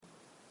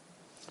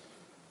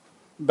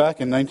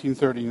Back in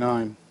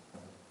 1939,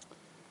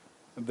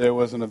 there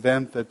was an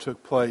event that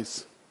took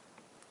place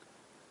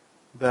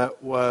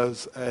that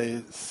was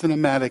a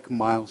cinematic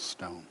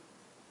milestone.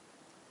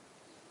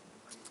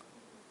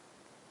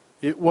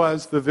 It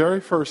was the very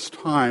first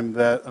time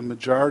that a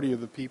majority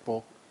of the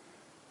people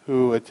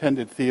who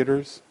attended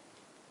theaters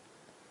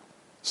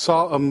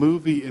saw a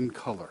movie in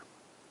color.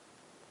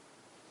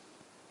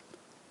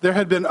 There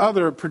had been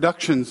other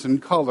productions in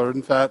color,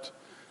 in fact,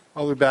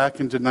 all the way back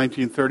into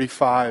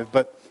 1935,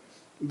 but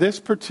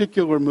this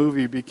particular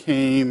movie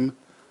became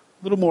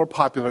a little more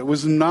popular. It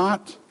was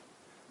not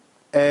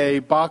a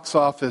box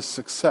office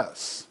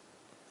success,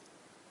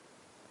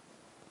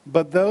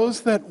 but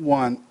those that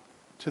went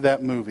to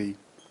that movie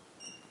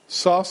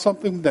saw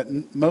something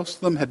that most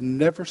of them had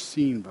never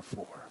seen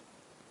before,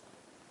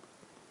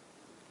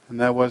 and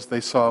that was they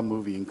saw a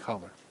movie in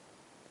color.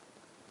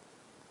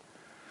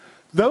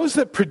 Those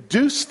that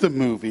produced the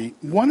movie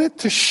wanted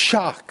to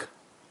shock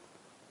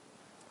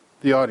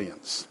the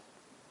audience.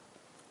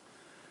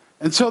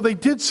 And so they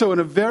did so in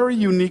a very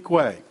unique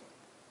way.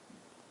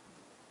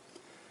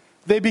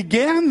 They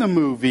began the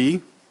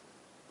movie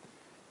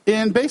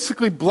in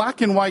basically black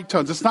and white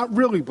tones. It's not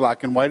really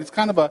black and white. It's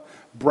kind of a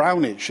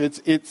brownish.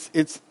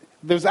 It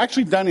was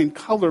actually done in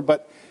color,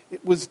 but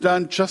it was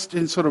done just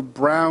in sort of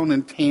brown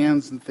and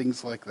tans and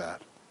things like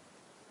that.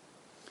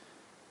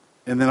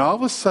 And then all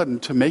of a sudden,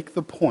 to make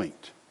the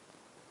point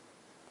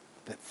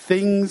that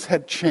things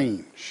had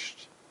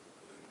changed,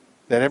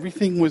 that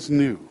everything was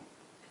new,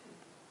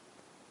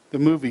 the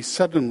movie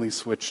suddenly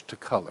switched to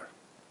color.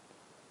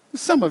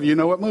 Some of you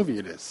know what movie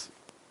it is.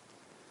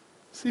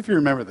 See if you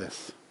remember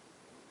this.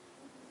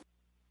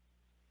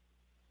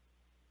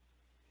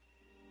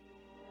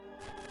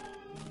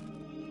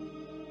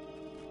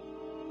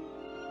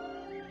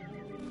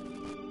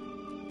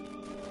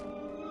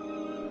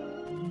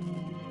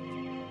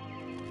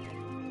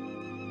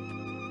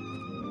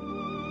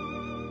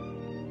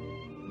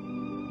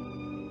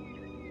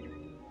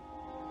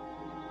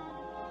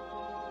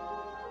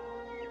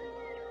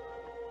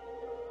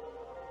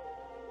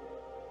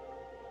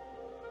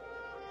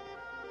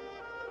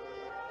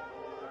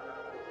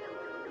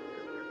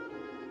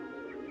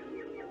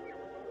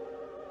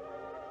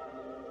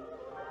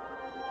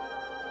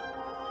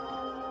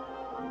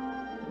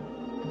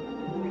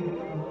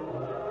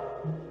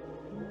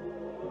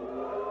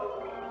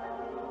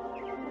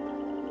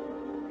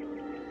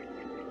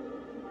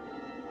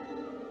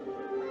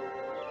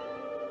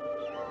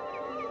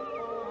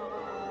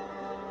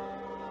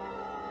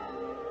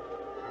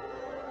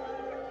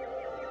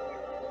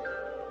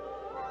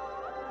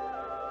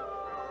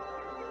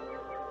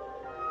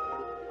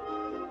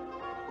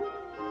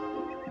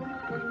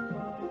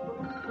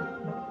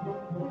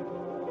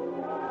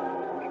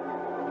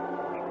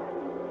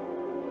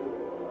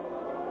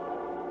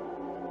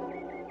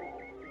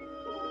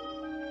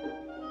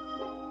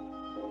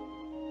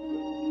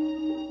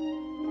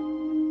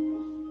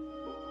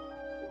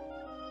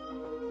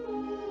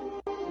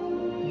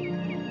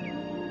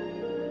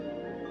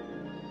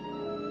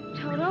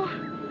 Toto,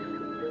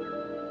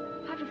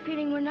 I have a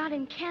feeling we're not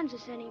in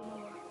Kansas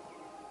anymore.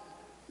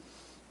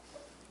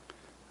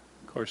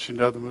 Of course, you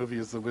know the movie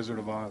is The Wizard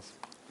of Oz.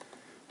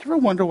 Do you ever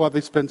wonder why they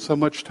spend so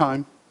much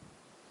time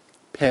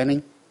panning?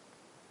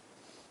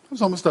 It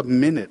was almost a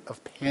minute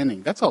of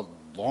panning. That's a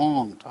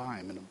long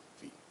time in a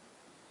movie.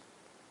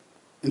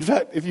 In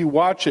fact, if you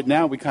watch it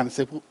now, we kind of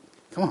say, well,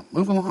 come on,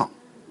 move along.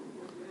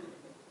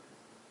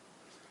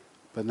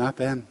 But not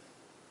then.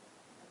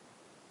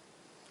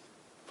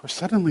 For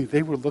suddenly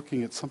they were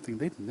looking at something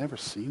they'd never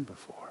seen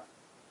before.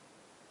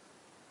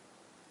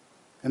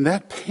 And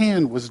that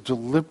pan was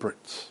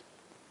deliberate.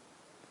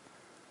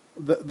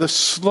 The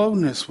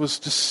slowness was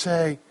to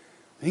say,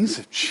 things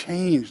have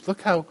changed.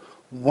 Look how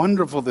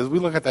wonderful this is. We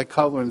look at that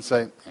color and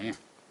say,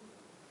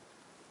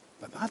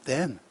 But not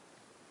then.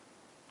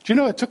 Do you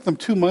know it took them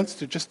 2 months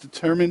to just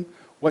determine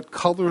what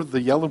color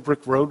the yellow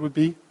brick road would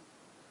be?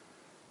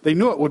 They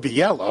knew it would be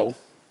yellow.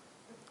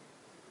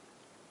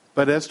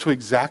 But as to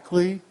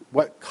exactly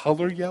what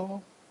color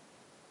yellow?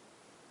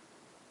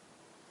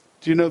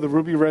 Do you know the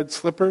ruby red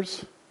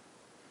slippers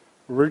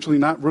were originally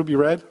not ruby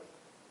red?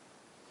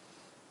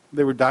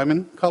 They were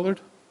diamond colored.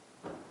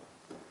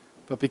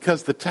 But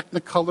because the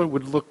Technicolor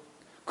would look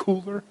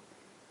cooler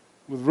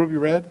with ruby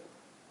red,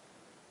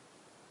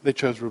 they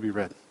chose ruby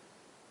red.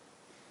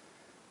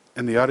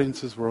 And the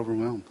audiences were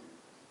overwhelmed.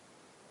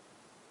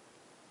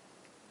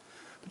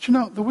 But you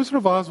know, The Wizard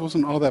of Oz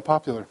wasn't all that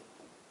popular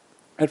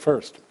at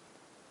first.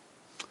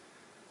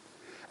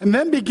 And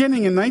then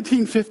beginning in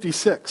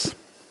 1956,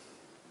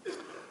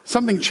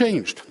 something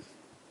changed.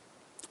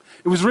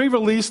 It was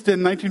re-released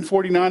in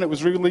 1949. It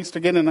was re-released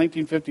again in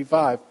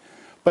 1955.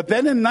 But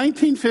then in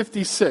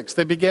 1956,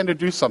 they began to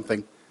do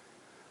something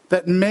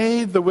that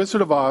made The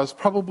Wizard of Oz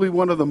probably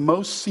one of the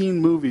most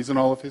seen movies in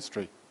all of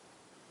history.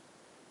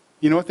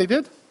 You know what they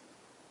did?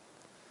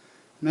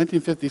 In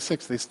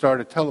 1956, they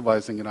started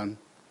televising it on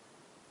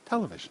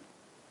television.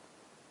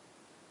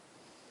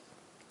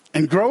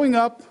 And growing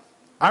up,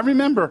 I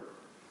remember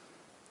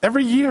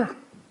every year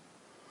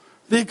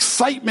the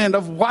excitement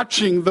of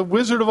watching The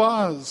Wizard of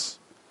Oz,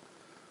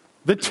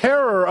 the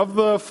terror of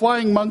the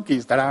flying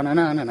monkeys,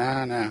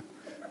 da-da-na-na-na-na-na.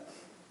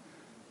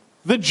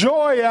 The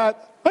joy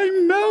at,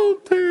 I'm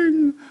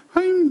melting.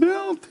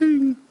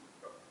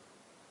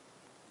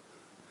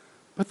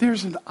 But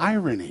there's an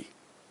irony.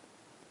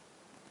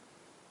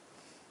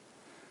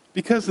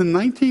 Because in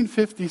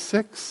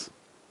 1956,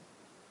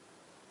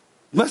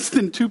 less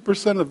than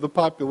 2% of the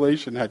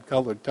population had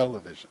colored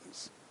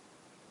televisions.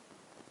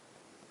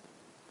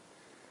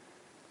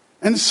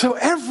 And so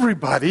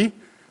everybody,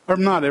 or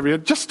not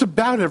everybody, just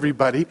about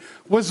everybody,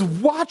 was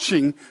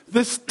watching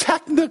this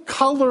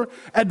technicolor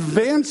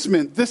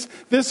advancement,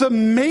 this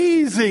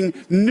amazing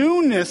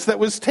newness that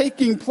was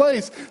taking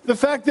place. The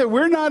fact that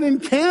we're not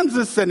in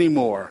Kansas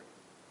anymore.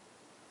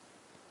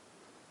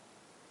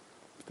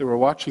 They were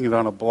watching it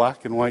on a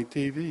black and white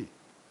TV.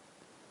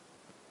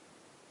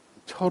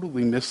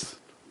 Totally missed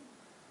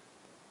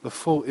the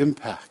full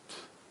impact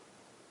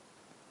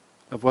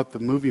of what the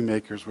movie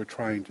makers were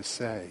trying to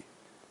say.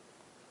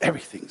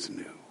 Everything's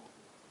new.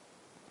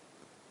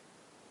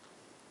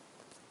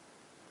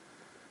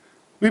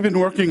 We've been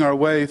working our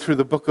way through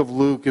the book of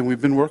Luke, and we've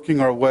been working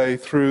our way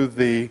through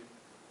the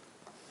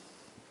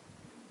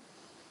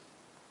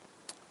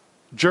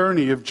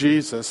journey of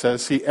Jesus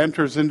as he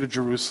enters into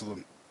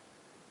Jerusalem,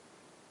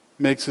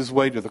 makes his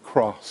way to the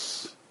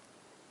cross,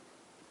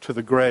 to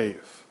the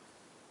grave,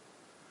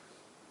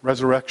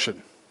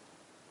 resurrection,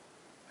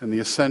 and the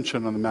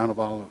ascension on the Mount of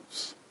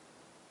Olives.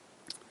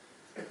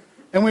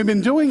 And we've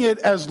been doing it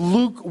as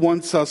Luke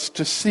wants us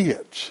to see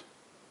it.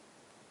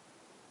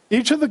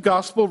 Each of the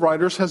gospel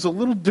writers has a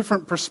little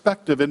different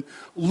perspective, and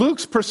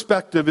Luke's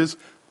perspective is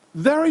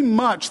very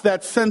much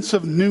that sense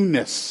of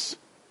newness.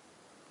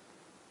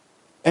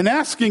 And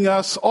asking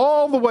us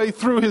all the way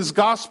through his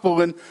gospel,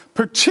 and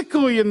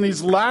particularly in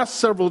these last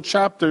several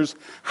chapters,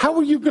 how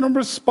are you going to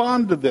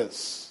respond to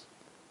this?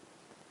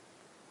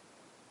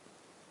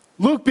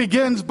 Luke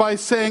begins by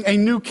saying a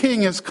new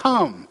king has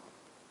come.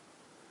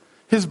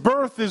 His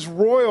birth is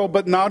royal,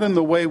 but not in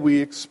the way we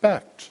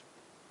expect.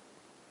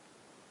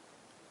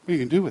 What are you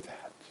going to do with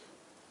that?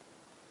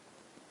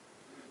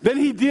 Then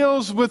he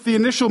deals with the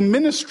initial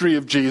ministry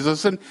of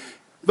Jesus, and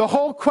the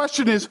whole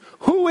question is,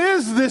 who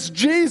is this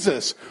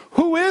Jesus?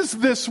 Who is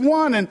this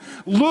one? And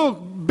Luke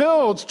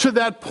builds to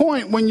that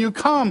point when you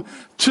come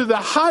to the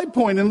high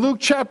point in Luke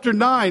chapter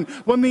 9,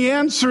 when the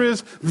answer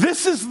is,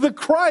 this is the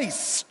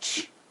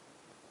Christ.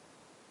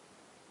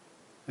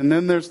 And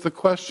then there's the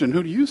question,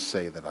 who do you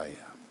say that I am?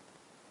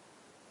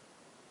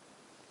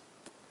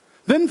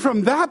 Then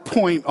from that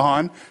point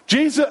on,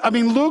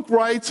 Luke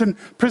writes and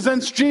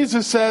presents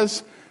Jesus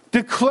as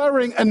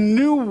declaring a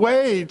new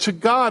way to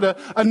God,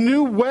 a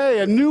new way,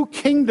 a new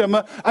kingdom,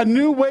 a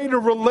new way to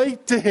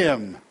relate to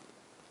him.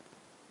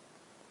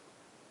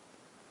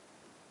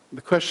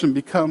 The question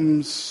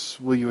becomes,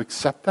 will you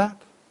accept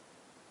that?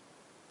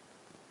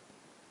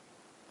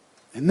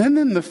 And then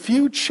in the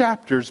few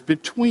chapters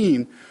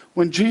between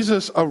when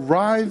Jesus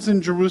arrives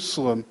in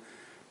Jerusalem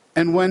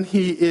and when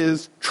he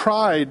is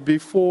tried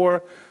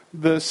before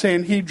the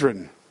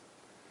Sanhedrin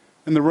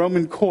in the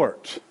Roman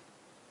court,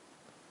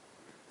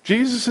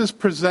 Jesus is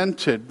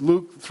presented,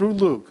 through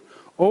Luke,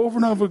 over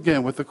and over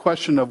again with the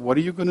question of, what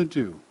are you going to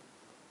do?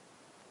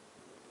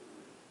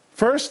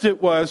 First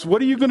it was,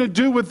 what are you going to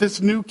do with this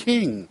new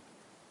king?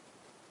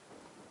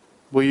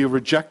 Will you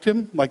reject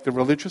him like the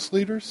religious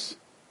leaders?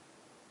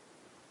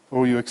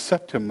 Or will you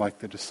accept him like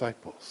the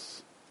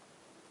disciples?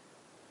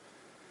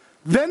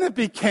 Then it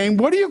became,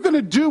 what are you going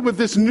to do with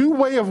this new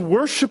way of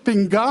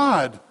worshiping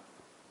God?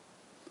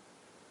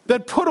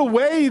 That put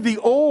away the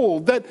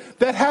old, that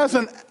has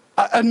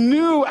a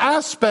new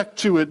aspect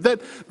to it,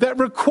 that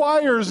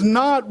requires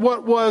not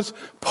what was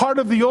part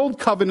of the old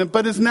covenant,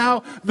 but is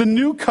now the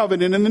new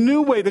covenant and the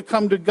new way to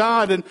come to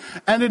God.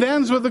 And it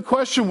ends with the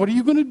question, what are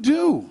you going to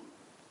do?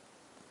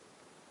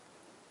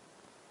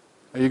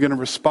 Are you going to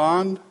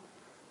respond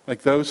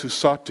like those who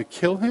sought to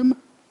kill him?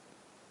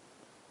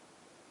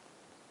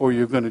 Or are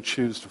you going to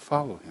choose to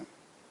follow him?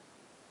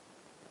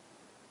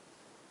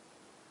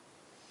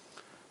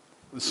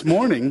 This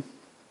morning,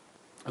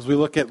 as we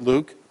look at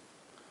Luke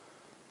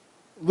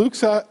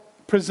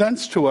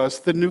presents to us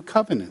the new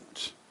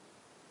covenant,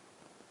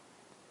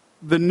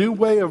 the new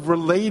way of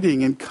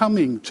relating and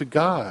coming to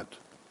God.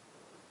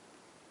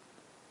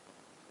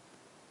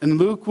 And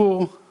Luke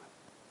will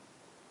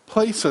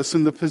place us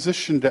in the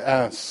position to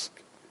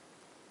ask,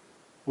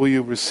 will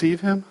you receive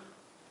him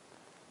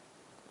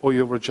or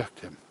you'll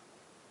reject him?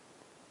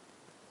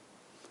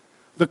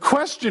 The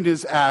question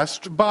is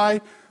asked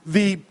by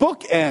the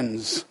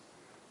bookends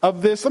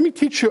of this. Let me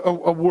teach you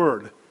a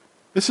word.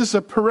 This is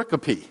a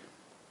pericope.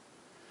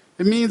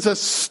 It means a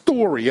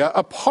story,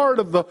 a part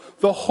of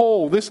the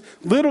whole, this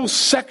little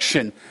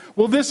section.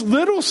 Well, this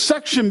little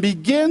section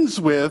begins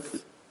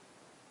with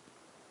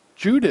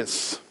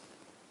Judas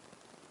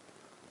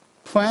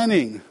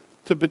planning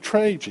to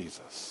betray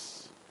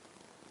Jesus.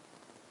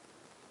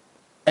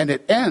 And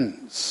it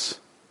ends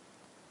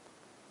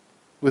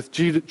with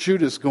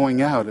Judas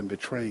going out and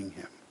betraying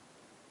him.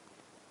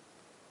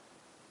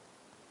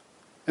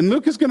 And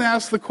Luke is going to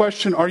ask the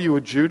question, are you a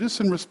Judas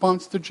in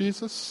response to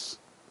Jesus?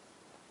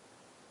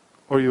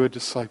 Or are you a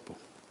disciple?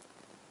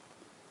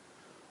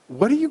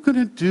 What are you going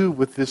to do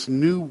with this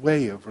new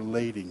way of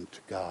relating to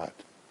God?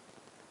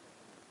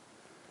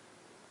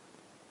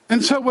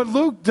 And so what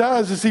Luke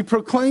does is he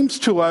proclaims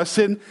to us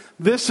in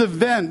this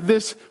event,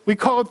 we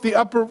call it the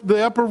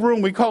upper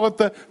room, we call it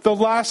the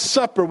Last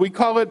Supper, we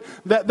call it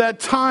that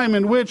time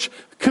in which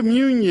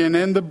communion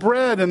and the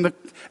bread and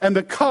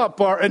the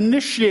cup are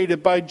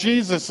initiated by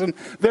Jesus, and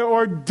they're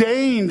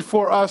ordained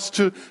for us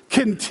to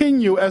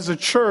continue as a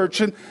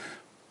church. And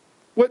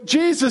what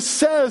Jesus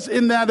says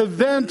in that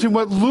event and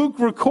what Luke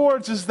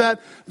records is that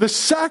the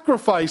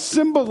sacrifice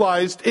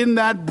symbolized in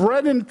that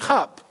bread and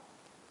cup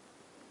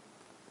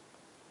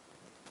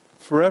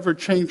forever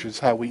changes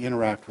how we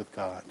interact with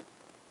God.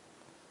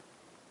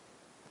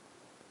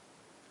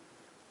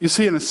 You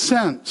see, in a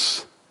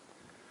sense,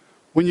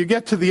 when you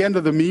get to the end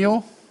of the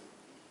meal,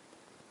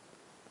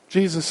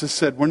 Jesus has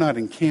said, we're not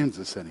in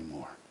Kansas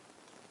anymore.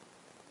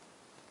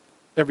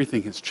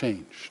 Everything has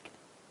changed.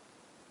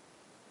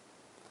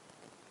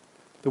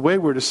 The way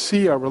we're to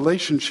see our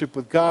relationship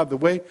with God, the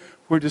way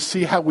we're to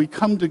see how we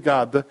come to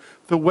God,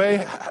 the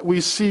way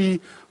we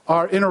see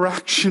our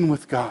interaction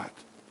with God,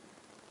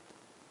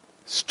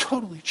 it's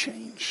totally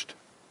changed.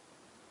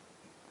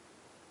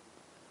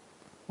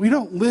 We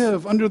don't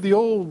live under the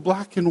old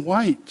black and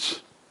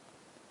white.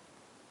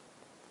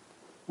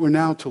 We're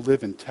now to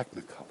live in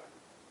Technicolor,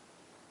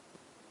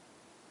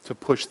 to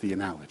push the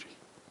analogy.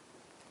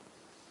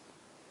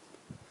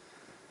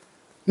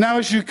 Now,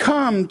 as you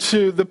come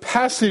to the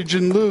passage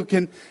in Luke,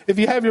 and if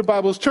you have your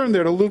Bibles, turn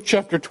there to Luke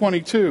chapter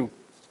 22.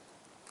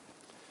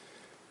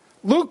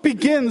 Luke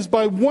begins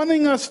by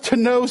wanting us to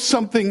know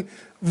something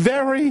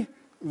very,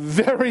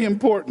 very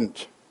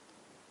important.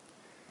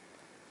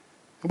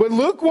 What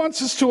Luke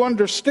wants us to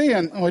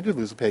understand... Oh, I did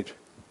lose a page.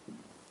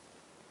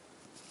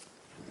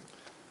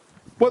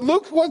 What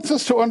Luke wants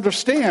us to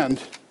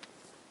understand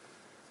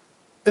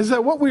is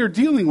that what we are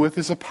dealing with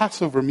is a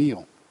Passover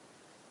meal.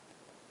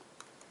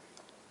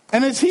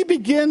 And as he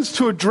begins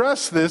to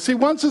address this, he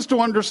wants us to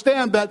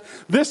understand that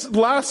this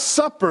Last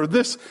Supper,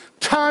 this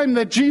time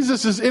that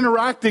Jesus is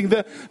interacting,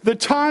 the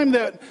time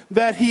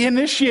that he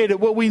initiated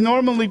what we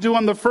normally do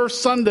on the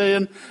first Sunday,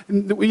 and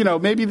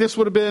maybe this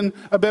would have been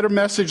a better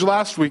message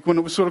last week when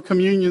it was sort of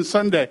Communion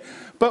Sunday.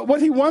 But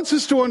what he wants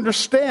us to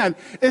understand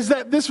is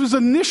that this was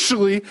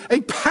initially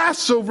a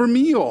Passover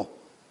meal.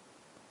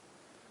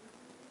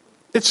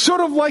 It's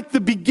sort of like the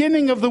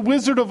beginning of The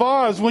Wizard of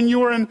Oz when you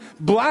were in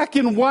black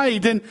and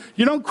white and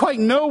you don't quite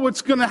know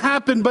what's going to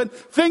happen, but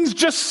things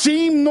just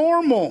seem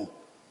normal.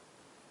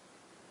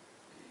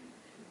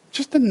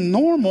 Just a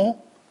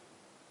normal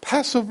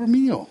Passover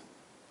meal.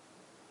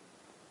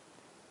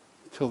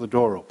 Until the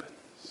door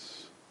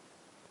opens.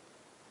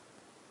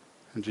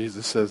 And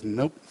Jesus says,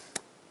 nope.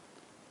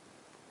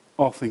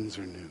 All things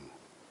are new.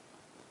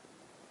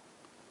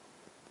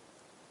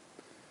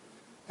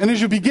 And as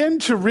you begin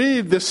to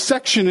read this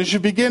section, as you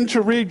begin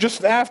to read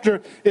just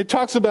after, it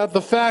talks about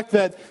the fact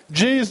that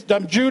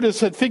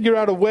Judas had figured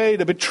out a way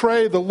to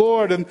betray the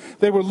Lord, and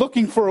they were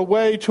looking for a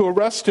way to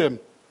arrest him.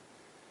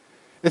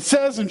 It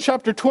says in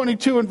chapter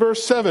 22 and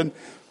verse 7,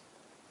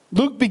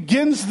 Luke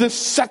begins this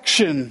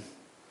section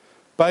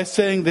by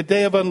saying the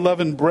day of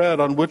unleavened bread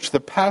on which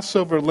the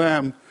Passover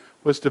lamb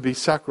was to be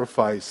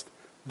sacrificed,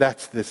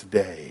 that's this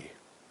day.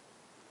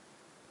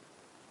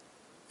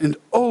 And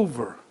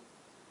over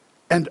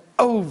and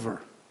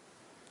over,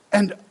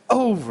 and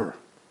over,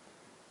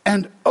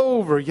 and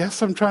over.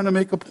 Yes, I'm trying to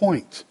make a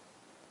point.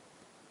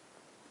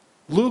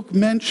 Luke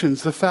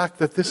mentions the fact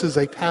that this is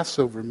a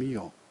Passover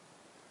meal.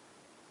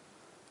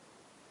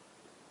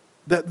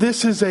 That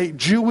this is a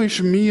Jewish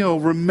meal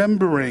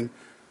remembering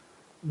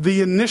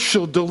the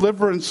initial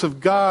deliverance of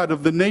God,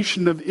 of the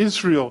nation of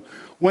Israel,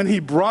 when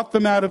he brought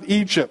them out of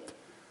Egypt.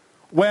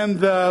 When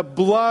the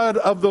blood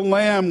of the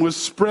lamb was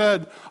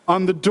spread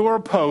on the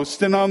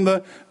doorpost and on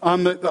the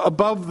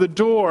above the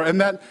door, and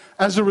that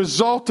as a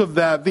result of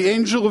that, the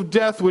angel of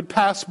death would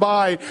pass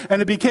by,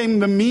 and it became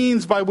the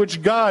means by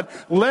which God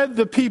led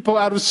the people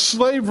out of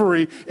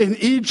slavery in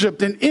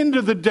Egypt and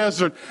into the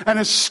desert and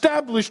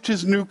established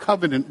his new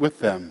covenant with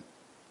them.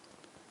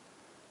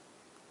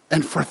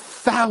 And for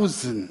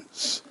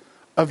thousands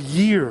of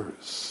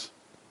years,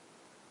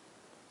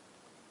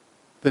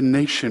 the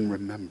nation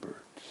remembered.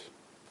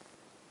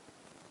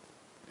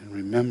 And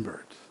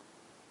remembered,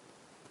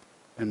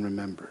 and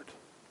remembered.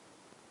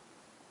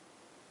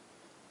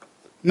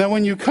 Now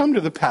when you come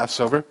to the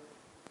Passover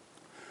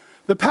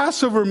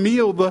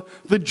meal,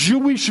 the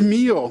Jewish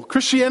meal,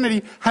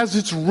 Christianity has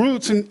its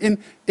roots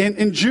in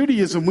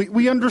Judaism.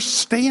 We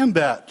understand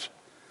that.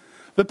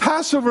 The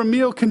Passover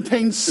meal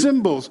contains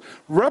symbols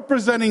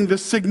representing the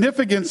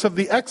significance of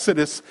the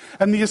Exodus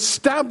and the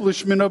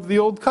establishment of the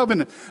Old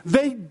Covenant.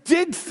 They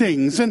did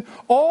things, and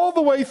all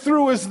the way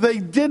through as they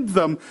did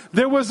them,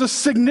 there was a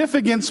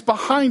significance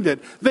behind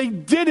it. They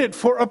did it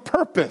for a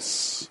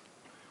purpose.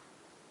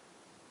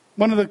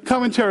 One of the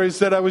commentaries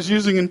that I was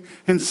using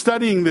in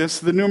studying this,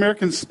 the New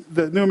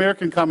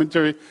American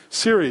Commentary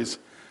series,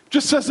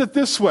 just says it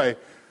this way.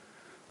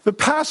 The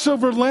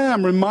Passover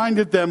lamb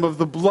reminded them of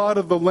the blood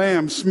of the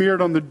lamb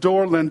smeared on the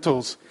door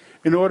lintels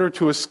in order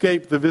to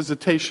escape the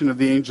visitation of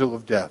the angel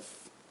of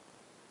death.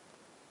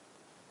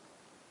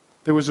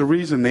 There was a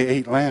reason they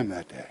ate lamb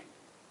that day.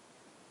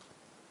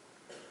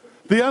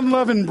 The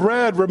unleavened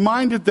bread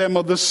reminded them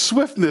of the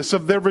swiftness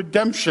of their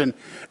redemption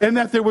and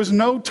that there was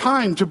no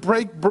time to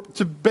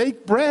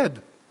bake bread.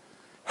 It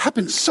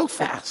happened so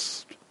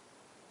fast.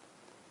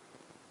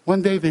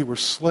 One day they were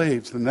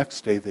slaves, the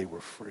next day they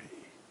were free.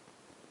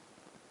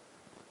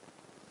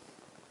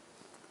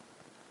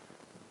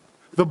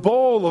 The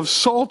bowl of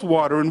salt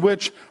water in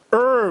which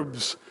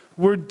herbs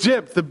were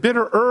dipped, the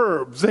bitter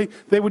herbs.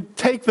 They would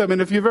take them,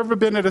 and if you've ever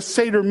been at a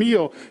Seder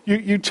meal,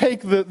 you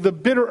take the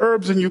bitter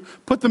herbs and you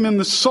put them in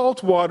the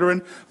salt water,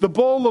 and the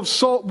bowl of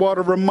salt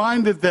water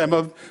reminded them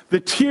of the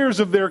tears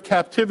of their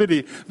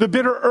captivity, the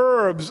bitter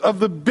herbs of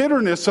the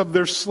bitterness of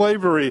their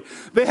slavery.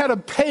 They had a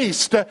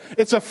paste,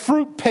 it's a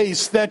fruit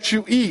paste that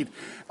you eat.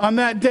 On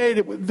that day,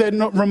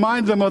 that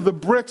reminds them of the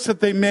bricks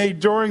that they made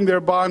during their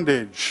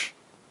bondage.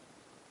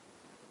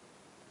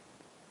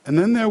 And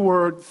then there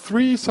were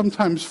 3,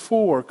 sometimes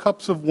 4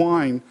 cups of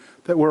wine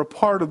that were a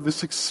part of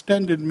this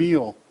extended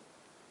meal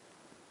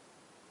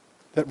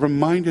that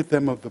reminded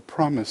them of the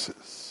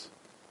promises,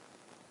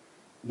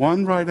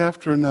 one right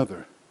after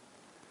another,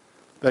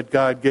 that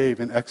God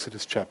gave in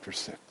Exodus chapter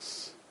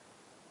 6.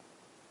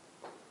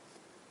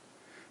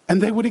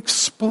 And they would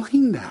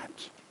explain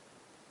that.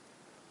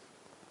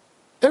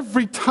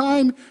 Every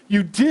time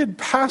you did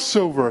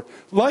Passover,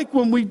 like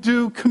when we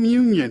do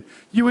communion,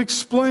 you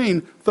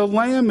explain the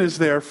lamb is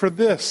there for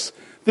this.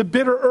 The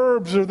bitter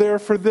herbs are there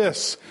for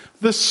this.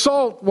 The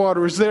salt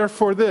water is there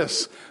for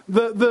this.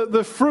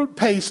 The fruit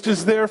paste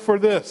is there for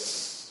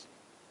this.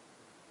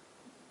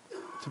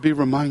 To be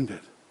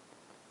reminded.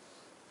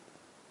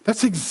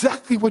 That's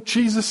exactly what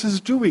Jesus is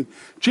doing.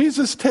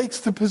 Jesus takes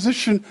the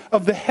position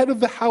of the head of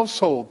the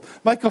household,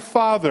 like a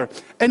father,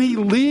 and he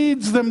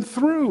leads them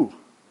through.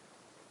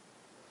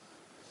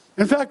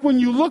 In fact, when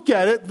you look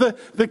at it,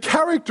 the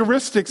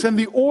characteristics and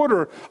the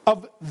order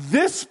of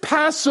this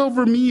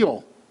Passover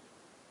meal,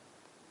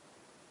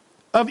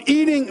 of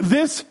eating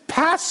this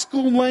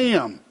Paschal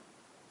lamb,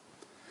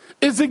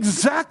 is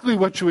exactly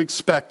what you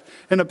expect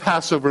in a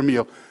Passover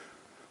meal.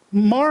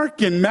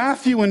 Mark and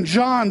Matthew and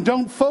John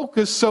don't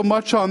focus so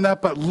much on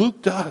that, but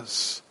Luke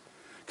does.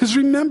 Because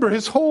remember,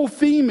 his whole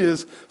theme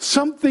is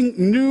something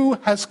new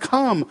has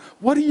come.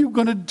 What are you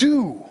going to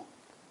do?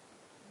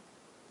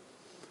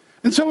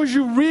 And so as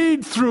you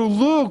read through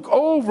Luke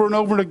over and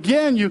over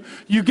again,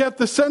 you get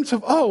the sense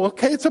of, oh,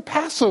 okay, it's a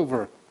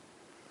Passover.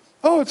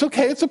 Oh, it's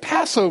okay, it's a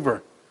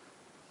Passover.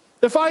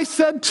 If I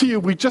said to you,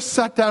 we just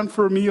sat down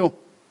for a meal,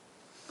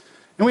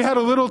 and we had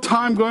a little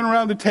time going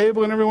around the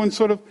table, and everyone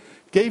sort of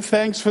gave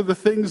thanks for the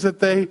things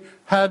that they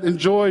had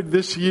enjoyed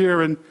this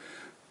year, and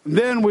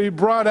then we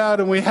brought out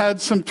and we had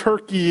some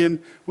turkey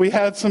and we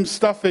had some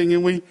stuffing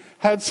and we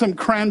had some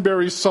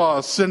cranberry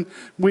sauce and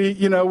we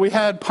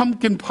had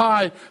pumpkin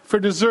pie for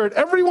dessert.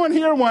 Everyone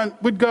here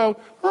would go,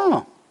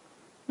 oh,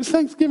 it's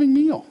Thanksgiving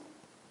meal.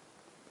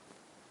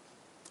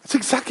 That's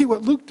exactly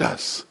what Luke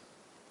does.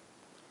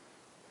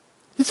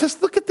 He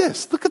says, look at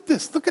this, look at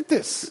this, look at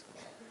this.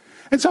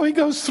 And so he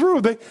goes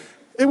through.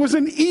 It was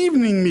an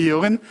evening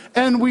meal,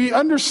 and we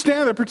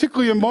understand that,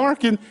 particularly in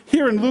Mark and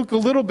here in Luke a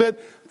little bit,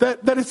 that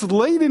it's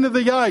late into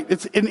the night.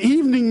 It's an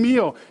evening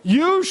meal.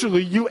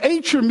 Usually you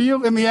ate your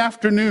meal in the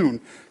afternoon,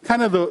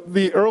 kind of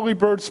the early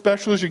bird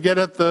specials you get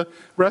at the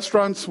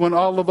restaurants when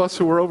all of us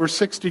who are over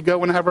 60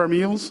 go and have our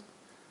meals.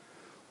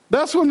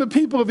 That's when the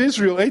people of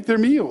Israel ate their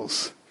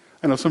meals.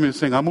 I know some of you are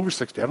saying, I'm over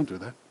 60, I don't do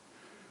that.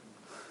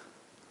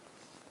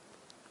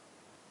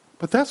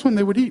 But that's when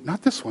they would eat,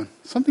 not this one.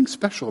 Something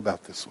special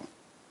about this one.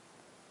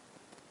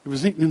 It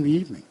was eaten in the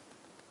evening.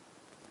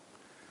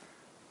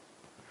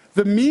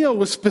 The meal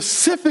was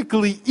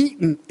specifically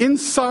eaten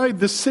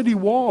inside the city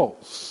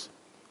walls.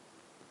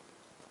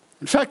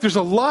 In fact, there's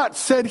a lot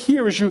said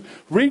here as you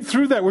read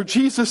through that where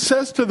Jesus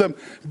says to them,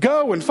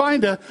 go and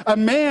find a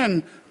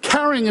man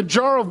carrying a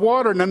jar of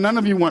water. Now, none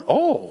of you went,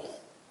 oh,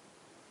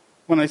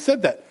 when I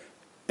said that.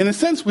 In a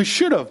sense, we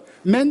should have.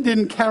 Men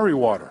didn't carry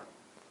water.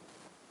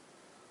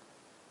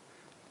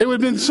 It would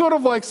have been sort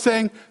of like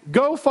saying,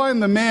 go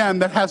find the man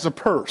that has a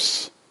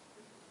purse.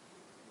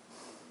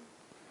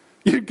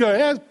 You'd go,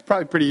 yeah, it's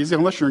probably pretty easy,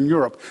 unless you're in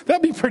Europe.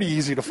 That'd be pretty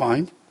easy to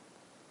find.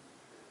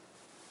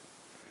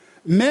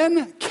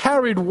 Men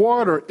carried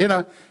water in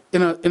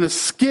a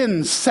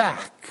skin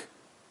sack.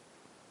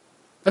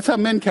 That's how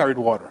men carried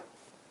water.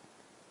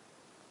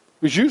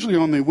 It was usually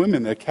only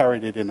women that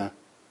carried it in a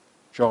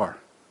jar.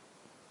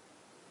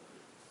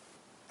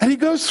 And he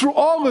goes through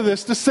all of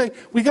this to say,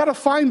 we got to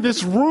find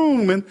this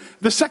room and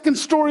the second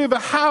story of a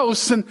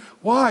house. And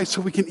why?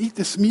 So we can eat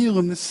this meal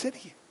in the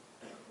city.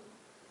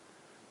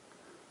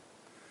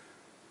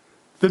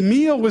 The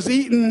meal was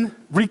eaten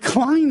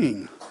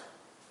reclining.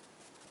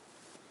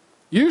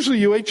 Usually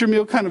you ate your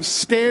meal kind of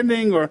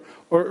standing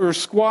or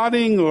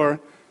squatting,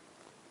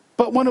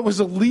 but when it was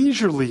a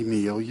leisurely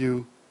meal,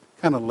 you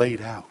kind of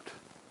laid out.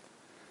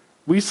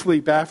 We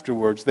sleep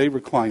afterwards. They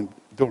recline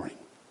during.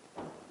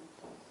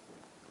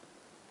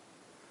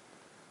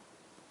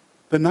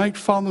 The night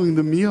following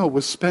the meal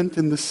was spent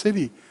in the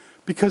city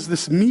because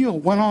this meal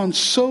went on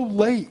so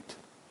late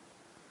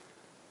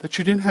that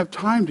you didn't have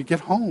time to get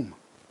home.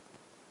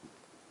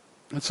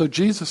 And so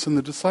Jesus and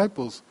the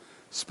disciples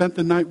spent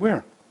the night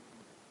where?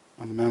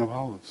 On the Mount of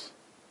Olives.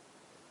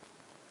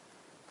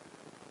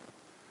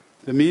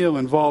 The meal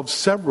involved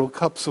several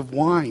cups of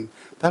wine.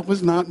 That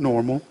was not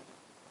normal.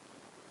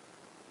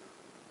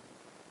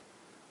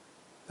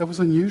 That was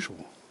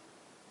unusual.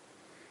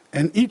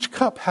 And each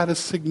cup had a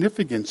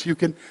significance. You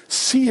can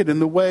see it in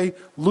the way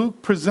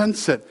Luke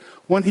presents it.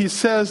 When he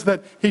says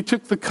that he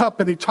took the cup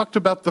and he talked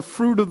about the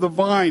fruit of the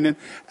vine.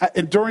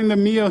 And during the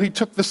meal, he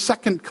took the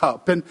second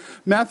cup. And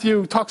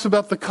Matthew talks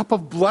about the cup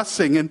of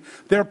blessing. And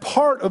they're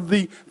part of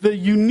the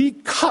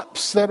unique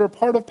cups that are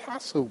part of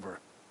Passover.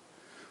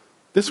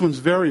 This one's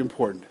very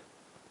important.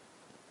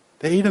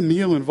 They ate a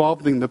meal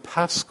involving the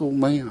Paschal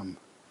lamb.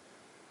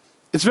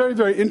 It's very,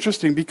 very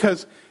interesting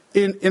because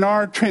in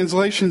our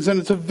translations, and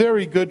it's a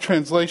very good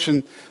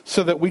translation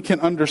so that we can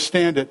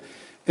understand it.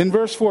 In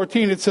verse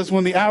 14, it says,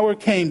 when the hour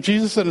came,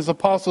 Jesus and his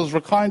apostles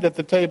reclined at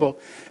the table,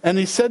 and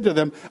he said to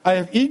them, I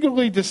have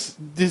eagerly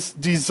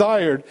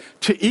desired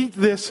to eat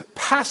this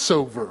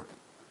Passover.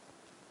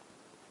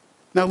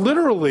 Now,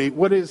 literally,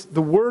 what is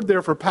the word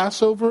there for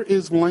Passover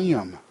is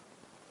lamb.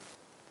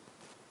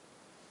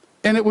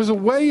 And it was a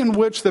way in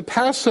which the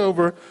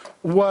Passover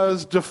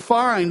was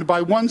defined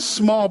by one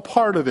small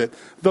part of it.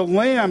 The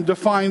lamb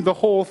defined the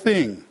whole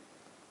thing.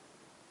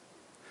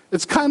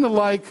 It's kind of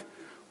like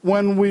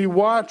when we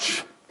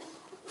watch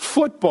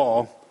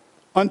football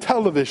on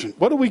television.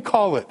 What do we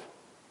call it?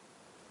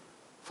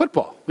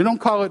 Football. We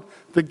don't call it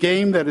the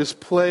game that is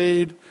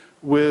played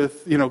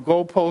with,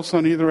 goalposts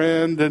on either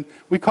end, and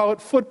we call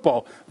it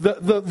football.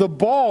 The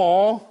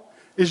ball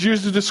is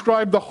used to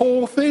describe the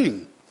whole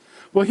thing.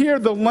 Well, here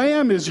the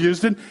lamb is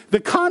used, and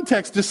the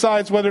context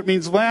decides whether it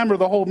means lamb or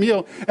the whole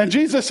meal. And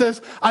Jesus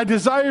says, I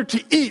desire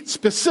to eat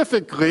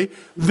specifically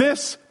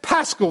this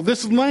Paschal,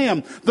 this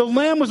lamb. The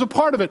lamb was a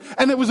part of it,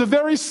 and it was a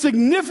very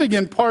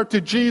significant part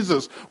to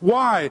Jesus.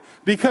 Why?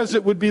 Because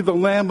it would be the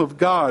Lamb of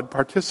God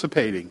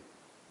participating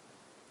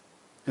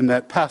in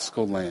that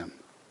Paschal lamb.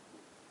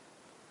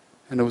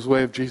 And it was a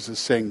way of Jesus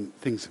saying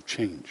things have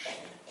changed.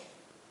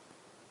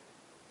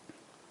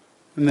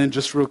 And then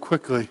just real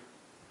quickly,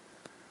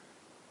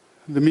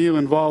 the meal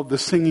involved the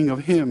singing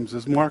of hymns,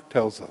 as Mark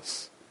tells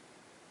us.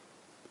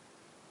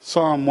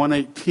 Psalm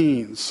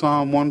 118,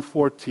 Psalm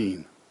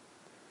 114.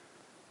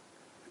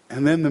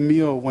 And then the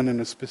meal went in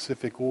a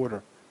specific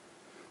order.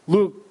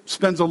 Luke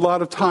spends a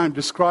lot of time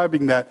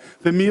describing that.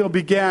 The meal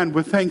began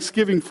with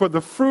thanksgiving for the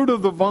fruit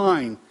of the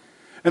vine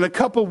and a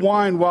cup of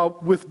wine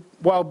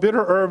while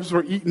bitter herbs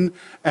were eaten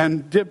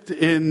and dipped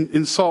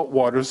in salt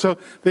water. So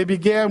they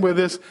began with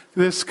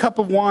this cup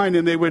of wine,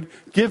 and they would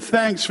give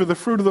thanks for the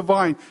fruit of the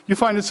vine. You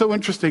find it so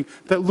interesting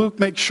that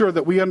Luke makes sure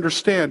that we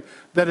understand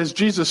that as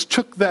Jesus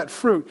took that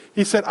fruit,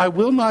 he said, I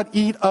will not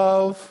drink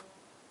of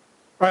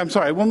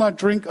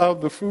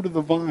the fruit of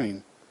the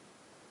vine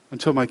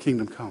until my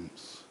kingdom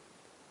comes.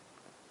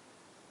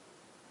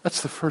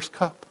 That's the first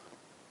cup.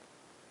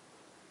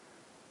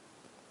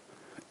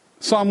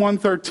 Psalm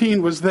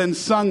 113 was then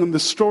sung and the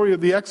story of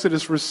the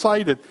Exodus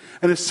recited,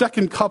 and a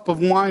second cup of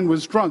wine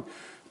was drunk.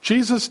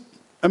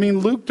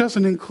 Luke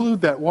doesn't include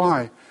that.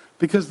 Why?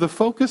 Because the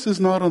focus is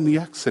not on the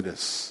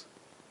Exodus,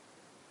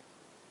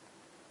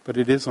 but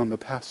it is on the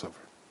Passover.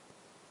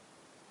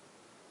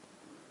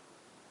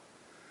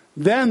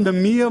 Then the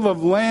meal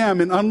of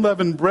lamb and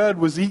unleavened bread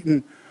was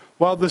eaten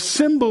while the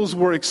symbols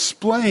were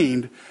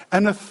explained,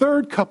 and a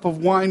third cup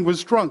of wine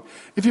was drunk.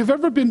 If you've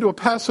ever been to a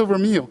Passover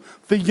meal,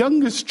 the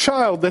youngest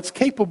child that's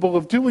capable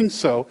of doing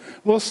so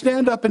will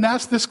stand up and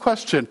ask this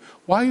question: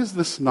 why is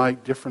this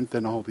night different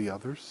than all the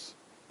others?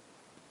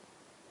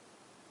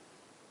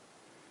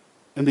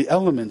 And the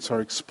elements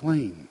are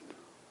explained.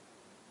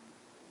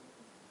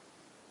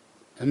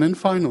 And then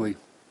finally,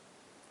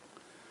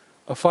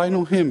 a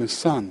final hymn is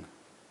sung.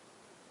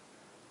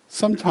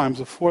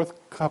 Sometimes a fourth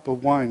cup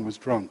of wine was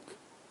drunk.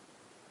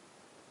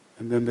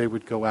 And then they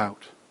would go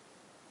out.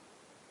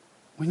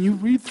 When you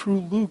read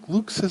through Luke,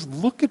 Luke says,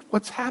 look at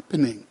what's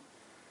happening.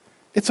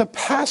 It's a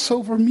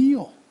Passover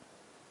meal.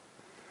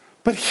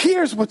 But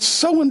here's what's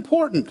so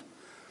important.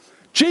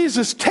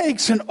 Jesus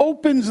takes and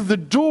opens the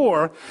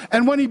door,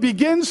 and when he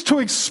begins to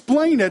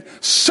explain it,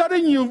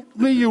 suddenly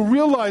you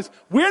realize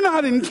we're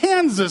not in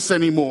Kansas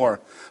anymore.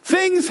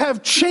 Things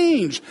have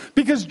changed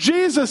because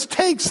Jesus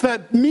takes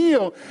that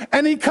meal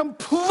and he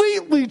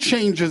completely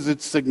changes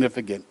its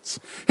significance.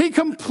 He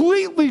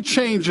completely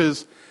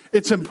changes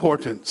its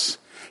importance.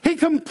 He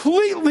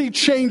completely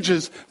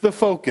changes the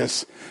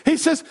focus. He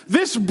says,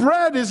 this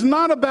bread is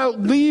not about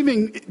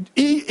leaving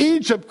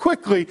Egypt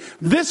quickly.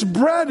 This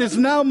bread is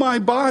now my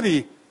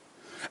body.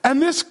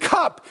 And this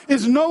cup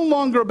is no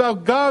longer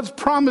about God's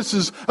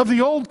promises of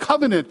the old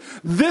covenant.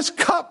 This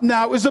cup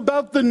now is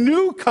about the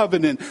new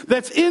covenant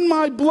that's in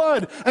my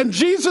blood. And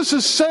Jesus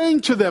is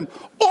saying to them,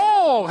 all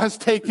all has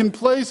taken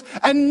place,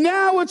 and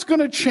now it's going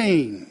to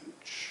change.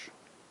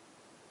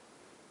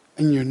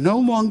 And you're no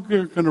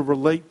longer going to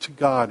relate to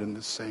God in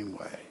the same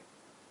way.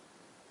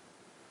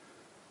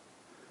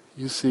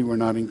 You see, we're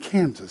not in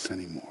Kansas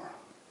anymore.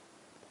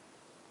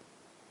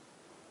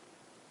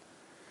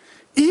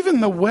 Even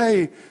the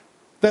way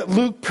that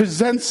Luke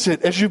presents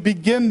it as you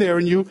begin there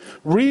and you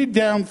read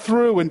down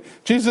through, and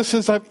Jesus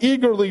says, I've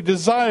eagerly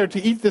desired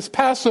to eat this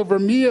Passover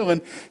meal,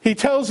 and he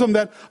tells them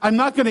that I'm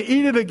not going to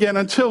eat it again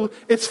until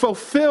it's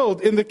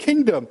fulfilled in the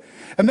kingdom.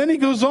 And then he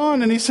goes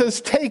on and he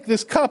says, take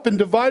this cup and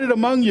divide it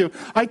among you.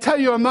 I tell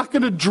you, I'm not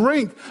going to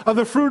drink of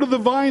the fruit of the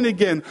vine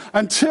again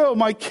until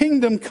my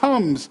kingdom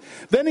comes.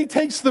 Then he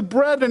takes the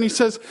bread and he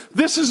says,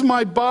 this is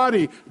my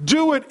body.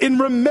 Do it in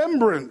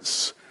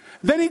remembrance.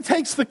 Then he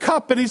takes the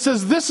cup and he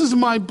says, this is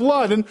my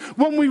blood. And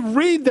when we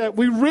read that,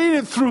 we read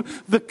it through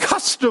the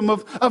custom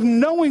of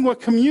knowing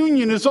what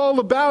communion is all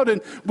about.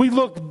 And we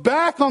look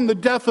back on the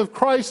death of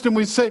Christ and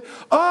we say,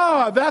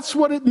 that's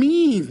what it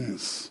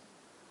means.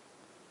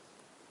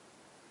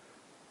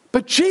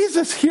 But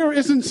Jesus here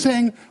isn't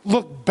saying,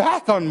 look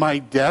back on my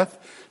death.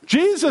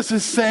 Jesus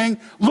is saying,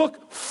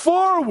 look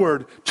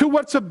forward to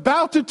what's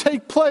about to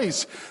take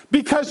place.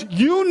 Because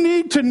you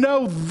need to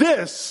know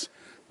this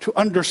to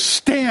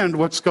understand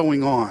what's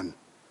going on.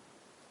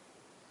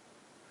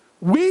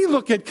 We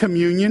look at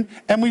communion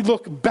and we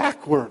look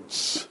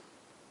backwards.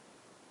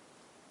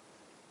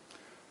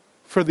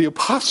 For the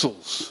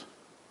apostles,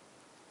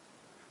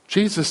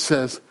 Jesus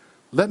says,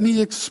 let me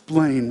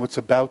explain what's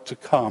about to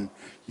come.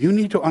 You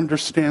need to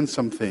understand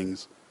some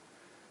things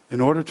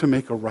in order to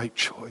make a right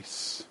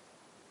choice.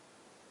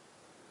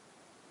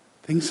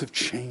 Things have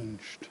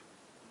changed.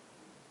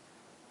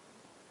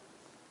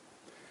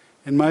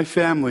 In my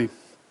family,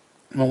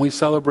 when we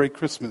celebrate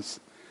Christmas,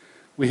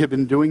 we have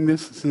been doing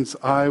this since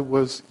I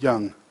was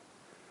young.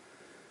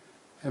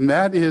 And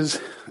that is,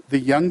 the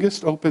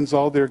youngest opens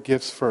all their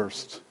gifts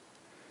first,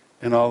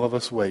 and all of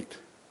us wait.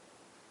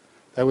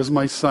 That was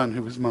my son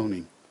who was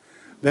moaning.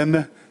 Then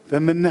the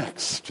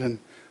next, and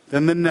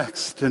then the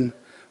next, and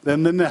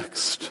then the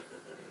next.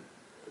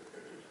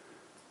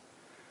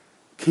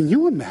 Can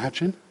you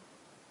imagine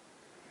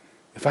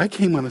if I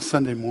came on a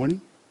Sunday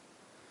morning,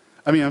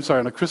 on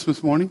a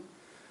Christmas morning,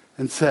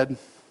 and said,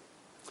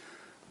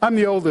 I'm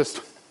the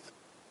oldest.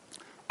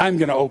 I'm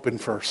going to open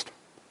first.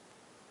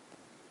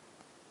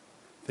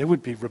 There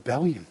would be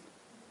rebellion.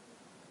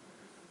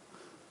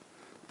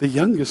 The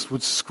youngest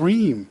would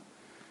scream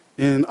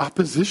in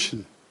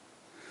opposition.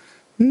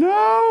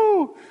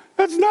 No,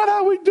 that's not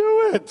how we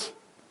do it.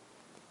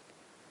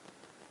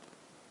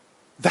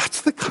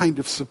 That's the kind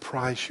of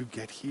surprise you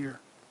get here.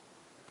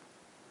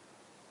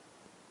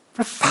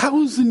 For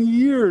 1,000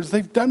 years,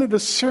 they've done it a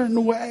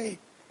certain way.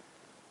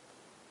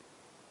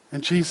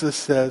 And Jesus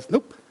says,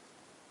 nope.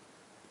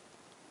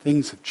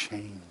 Things have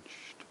changed.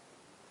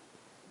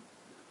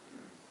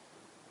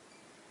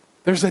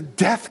 There's a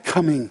death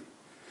coming,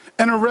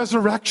 and a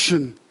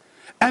resurrection,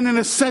 and an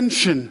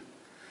ascension.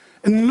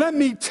 And let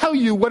me tell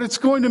you what it's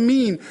going to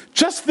mean.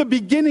 Just the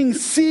beginning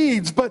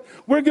seeds, but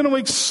we're going to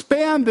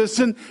expand this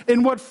in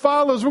what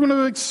follows. We're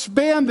going to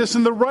expand this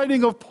in the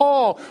writing of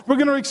Paul. We're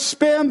going to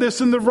expand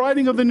this in the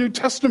writing of the New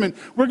Testament.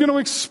 We're going to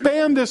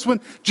expand this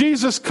when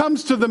Jesus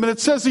comes to them, and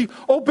it says he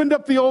opened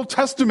up the Old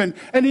Testament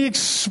and he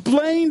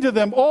explained to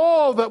them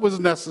all that was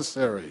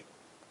necessary.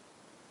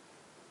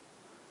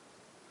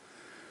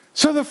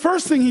 So the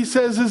first thing he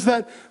says is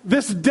that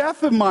this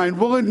death of mine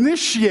will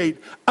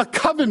initiate a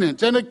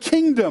covenant and a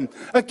kingdom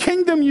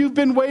you've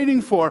been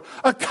waiting for,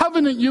 a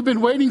covenant you've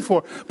been waiting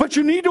for. But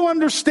you need to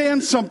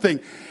understand something.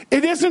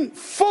 It isn't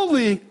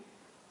fully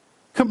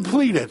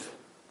completed.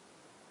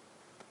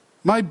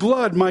 My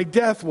blood, my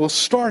death will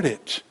start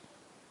it.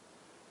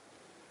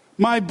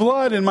 My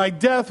blood and my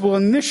death will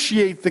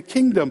initiate the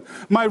kingdom.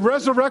 My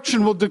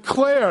resurrection will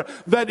declare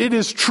that it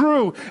is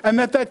true and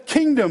that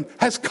kingdom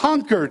has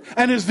conquered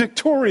and is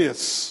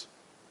victorious.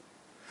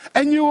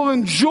 And you will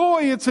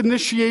enjoy its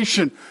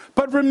initiation.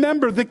 But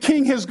remember, the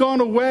king has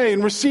gone away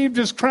and received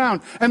his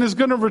crown and is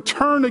going to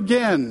return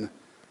again.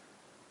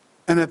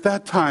 And at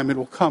that time, it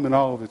will come in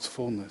all of its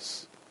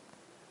fullness.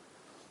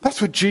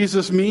 That's what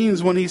Jesus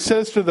means when he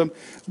says to them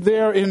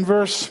there in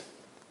verse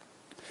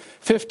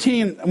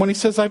 15, when he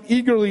says, I've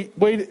eagerly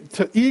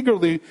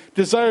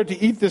desired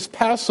to eat this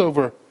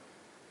Passover,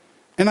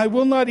 and I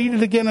will not eat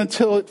it again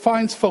until it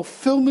finds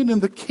fulfillment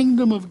in the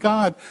kingdom of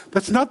God.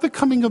 That's not the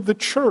coming of the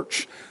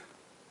church.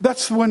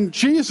 That's when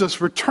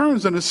Jesus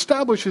returns and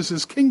establishes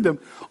his kingdom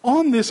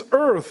on this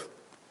earth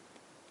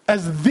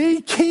as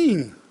the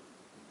king.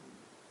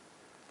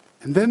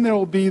 And then there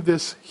will be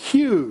this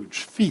huge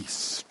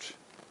feast,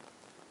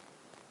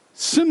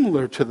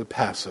 similar to the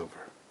Passover.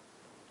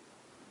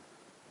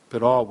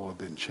 But all will have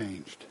been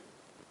changed.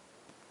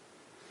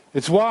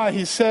 It's why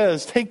he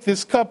says, take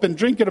this cup and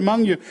drink it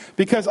among you,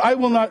 because I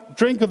will not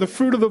drink of the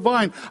fruit of the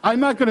vine. I'm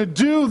not going to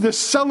do this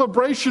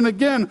celebration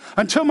again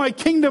until my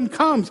kingdom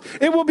comes.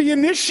 It will be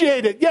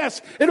initiated,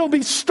 yes. It'll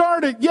be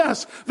started,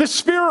 yes. The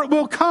Spirit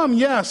will come,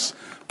 yes.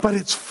 But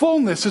its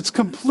fullness, its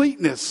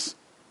completeness,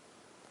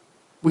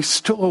 we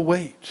still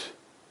await.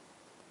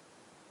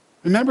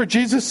 Remember,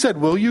 Jesus said,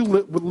 will you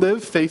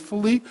live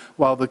faithfully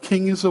while the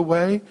king is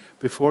away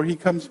before he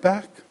comes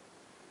back?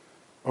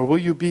 Or will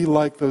you be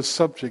like those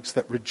subjects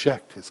that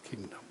reject his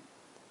kingdom?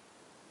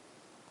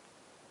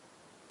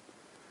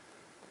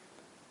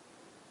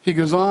 He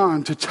goes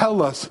on to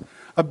tell us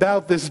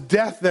about this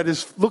death that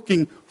is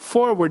looking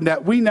forward,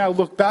 that we now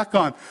look back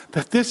on,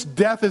 that this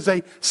death is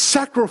a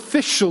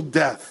sacrificial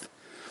death.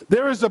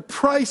 There is a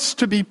price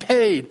to be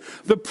paid.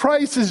 The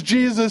price is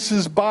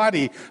Jesus'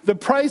 body. The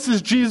price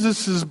is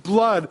Jesus'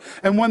 blood.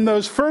 And when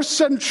those first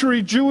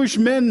century Jewish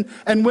men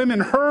and women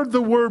heard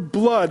the word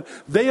blood,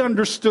 they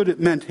understood it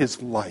meant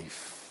his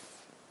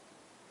life.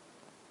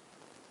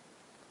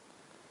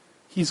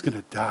 He's going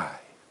to die.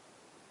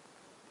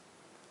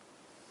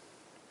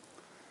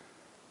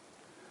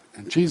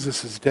 And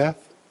Jesus'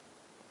 death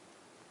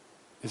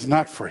is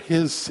not for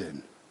his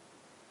sin.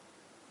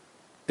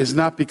 Is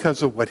not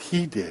because of what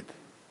he did.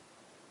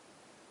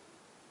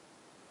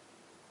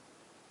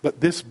 But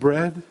this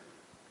bread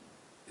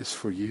is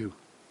for you.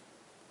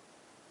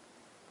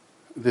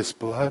 This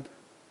blood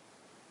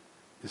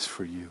is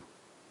for you.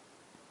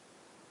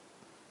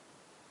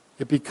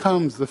 It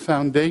becomes the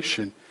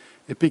foundation.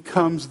 It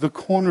becomes the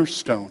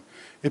cornerstone.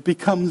 It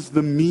becomes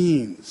the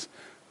means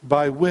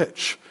by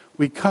which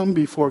we come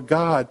before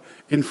God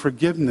in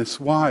forgiveness.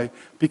 Why?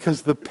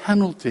 Because the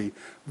penalty,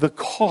 the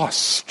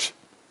cost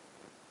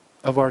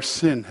of our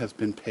sin has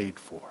been paid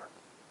for.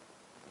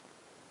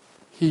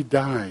 He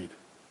died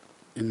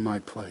in my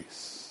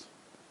place.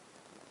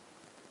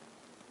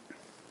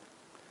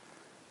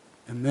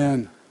 And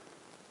then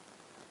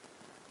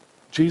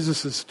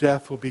Jesus'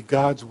 death will be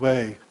God's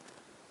way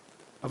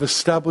of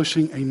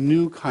establishing a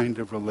new kind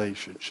of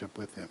relationship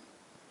with him.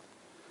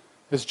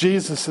 As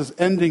Jesus is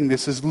ending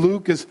this, as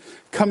Luke is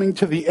coming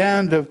to the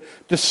end of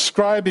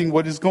describing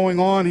what is going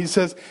on, he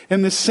says,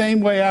 in the same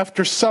way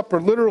after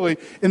supper, literally,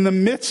 in the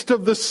midst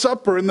of the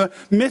supper, in the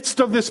midst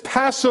of this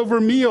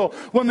Passover meal,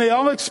 when they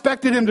all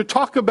expected him to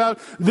talk about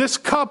this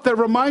cup that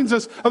reminds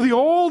us of the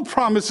old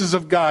promises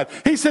of God,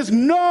 he says,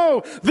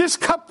 no, this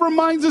cup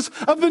reminds us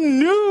of the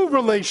new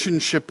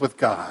relationship with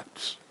God.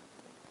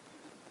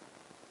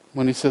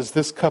 When he says,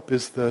 this cup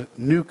is the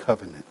new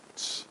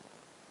covenant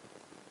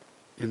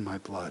in my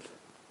blood.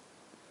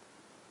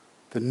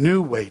 The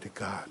new way to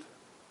God.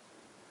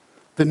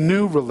 The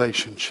new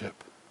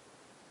relationship.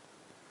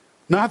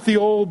 Not the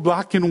old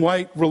black and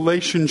white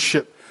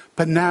relationship,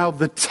 but now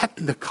the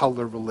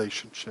technicolor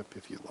relationship,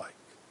 if you like.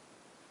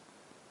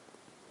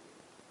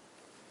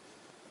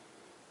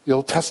 The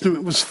Old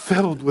Testament was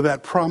filled with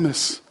that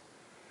promise.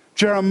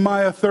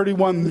 Jeremiah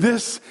 31,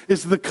 this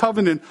is the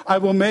covenant I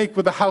will make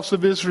with the house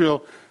of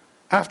Israel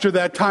after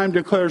that time,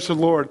 declares the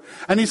Lord.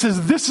 And he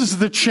says, this is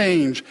the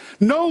change.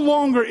 No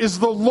longer is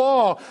the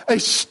law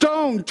a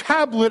stone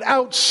tablet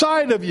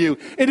outside of you.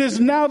 It is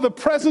now the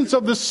presence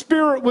of the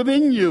Spirit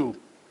within you.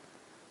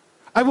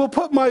 I will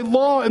put my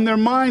law in their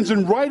minds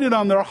and write it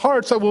on their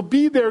hearts. I will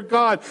be their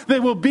God. They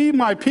will be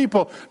my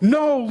people.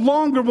 No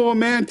longer will a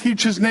man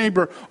teach his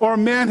neighbor or a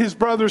man his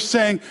brother,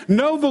 saying,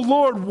 know the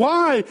Lord.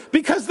 Why?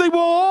 Because they will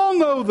all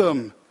know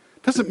them.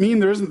 Doesn't mean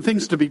there isn't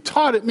things to be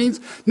taught. It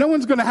means no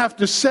one's going to have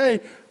to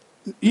say,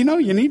 you know,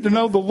 you need to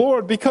know the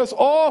Lord, because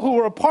all who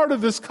are a part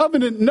of this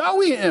covenant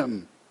know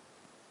him.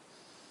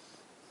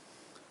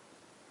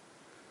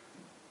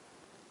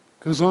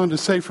 Goes on to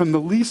say, from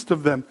the least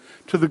of them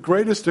to the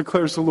greatest,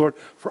 declares the Lord,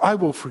 for I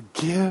will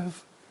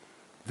forgive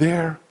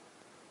their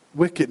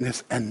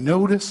wickedness. And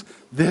notice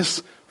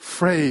this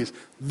phrase.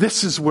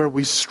 This is where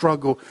we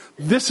struggle.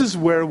 This is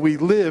where we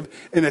live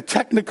in a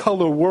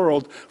technicolor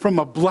world from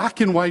a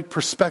black and white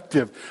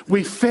perspective.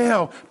 We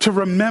fail to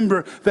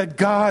remember that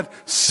God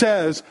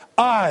says,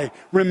 I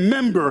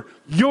remember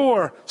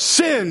your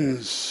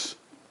sins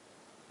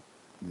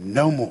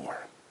no more.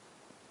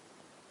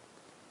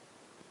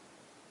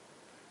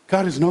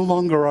 God is no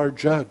longer our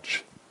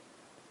judge.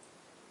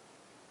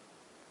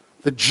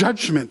 The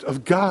judgment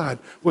of God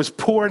was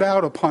poured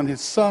out upon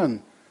his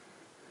Son.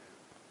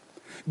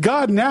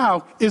 God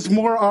now is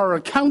more our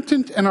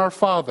accountant and our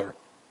father.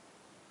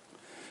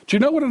 Do you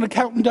know what an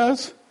accountant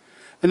does?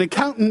 An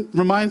accountant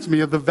reminds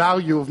me of the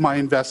value of my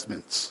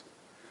investments.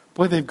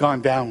 Boy, they've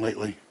gone down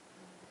lately.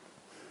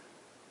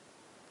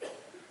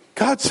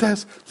 God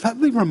says, let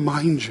me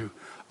remind you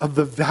of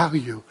the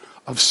value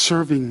of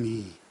serving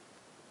me.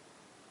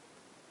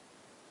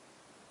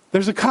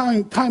 There's a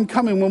time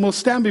coming when we'll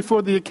stand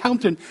before the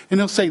accountant and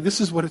he'll say, this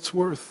is what it's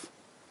worth.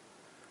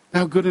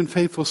 Now, good and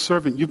faithful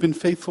servant, you've been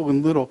faithful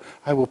in little,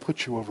 I will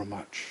put you over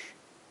much.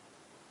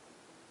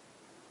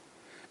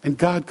 And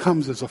God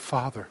comes as a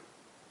father,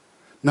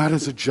 not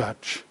as a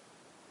judge.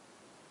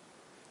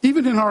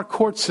 Even in our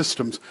court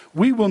systems,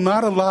 we will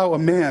not allow a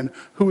man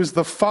who is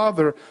the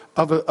father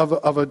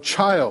of a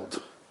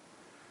child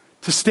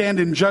to stand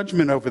in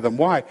judgment over them.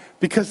 Why?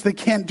 Because they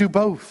can't do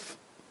both.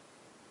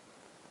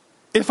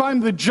 If I'm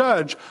the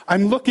judge,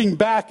 I'm looking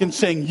back and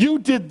saying, you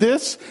did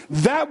this,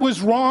 that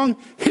was wrong,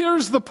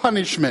 here's the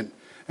punishment.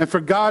 And for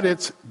God,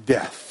 it's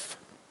death,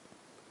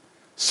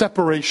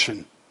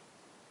 separation.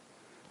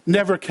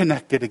 never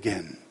connected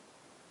again.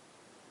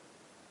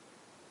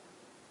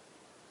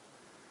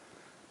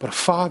 But a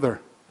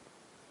father,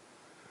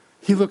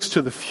 he looks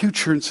to the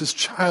future and says,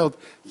 child,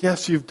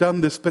 yes, you've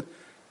done this, but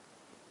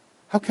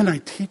how can I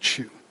teach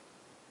you?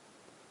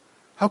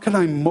 How can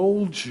I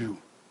mold you?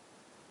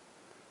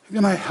 How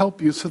can I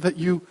help you so that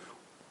you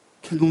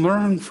can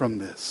learn from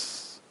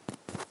this?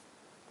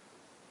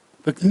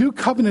 The new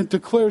covenant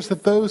declares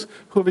that those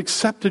who have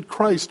accepted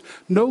Christ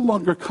no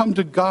longer come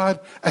to God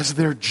as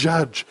their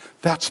judge.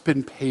 That's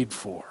been paid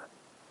for.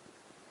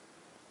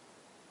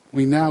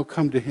 We now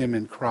come to him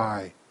and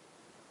cry,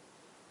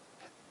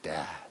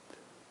 Dad.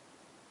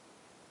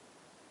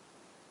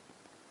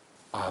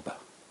 Abba.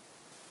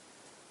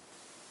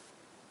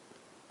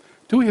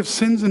 Do we have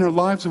sins in our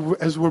lives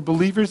as we're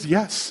believers?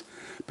 Yes.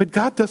 But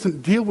God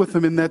doesn't deal with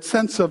them in that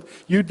sense of,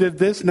 you did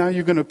this, now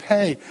you're going to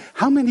pay.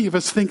 How many of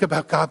us think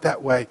about God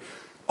that way?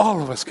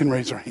 All of us can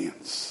raise our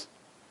hands.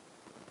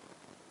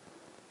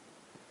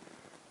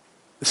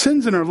 The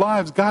sins in our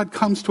lives, God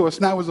comes to us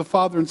now as a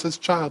father and says,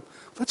 child,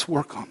 let's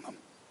work on them.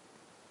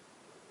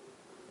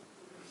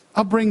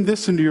 I'll bring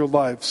this into your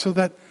life so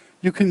that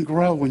you can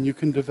grow and you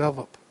can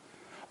develop.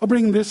 I'll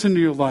bring this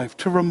into your life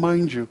to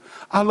remind you.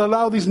 I'll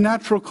allow these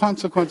natural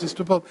consequences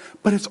to develop.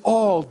 But it's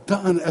all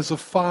done as a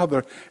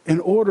father in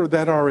order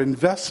that our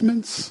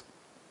investments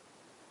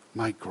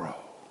might grow.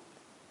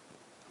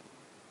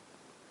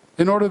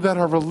 In order that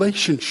our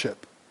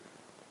relationship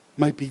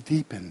might be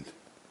deepened.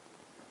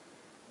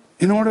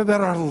 In order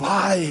that our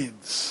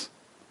lives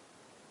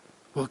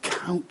will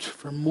count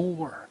for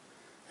more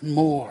and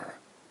more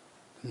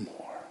and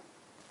more.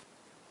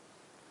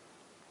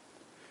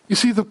 You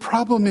see, the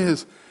problem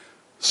is,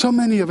 so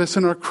many of us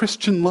in our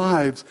Christian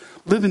lives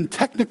live in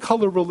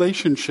technicolor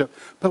relationship,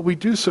 but we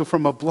do so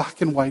from a black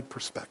and white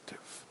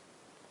perspective.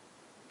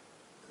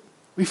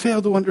 We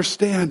fail to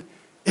understand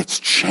it's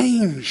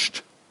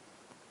changed.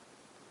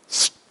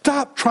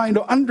 Stop trying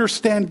to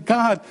understand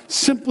God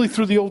simply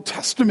through the Old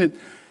Testament.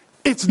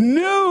 It's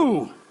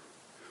new.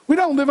 We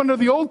don't live under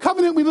the old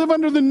covenant, we live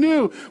under the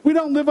new. We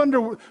don't live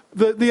under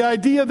the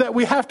idea that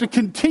we have to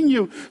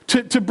continue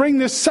to bring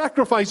this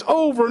sacrifice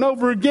over and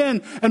over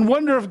again and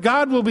wonder if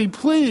God will be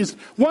pleased.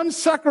 One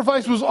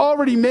sacrifice was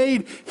already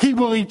made, he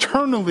will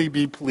eternally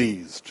be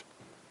pleased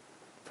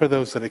for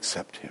those that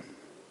accept him.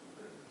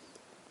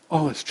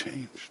 All has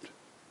changed.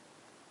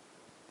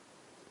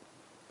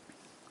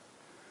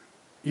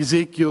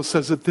 Ezekiel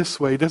says it this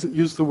way. He doesn't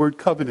use the word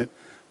covenant,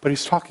 but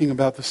he's talking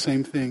about the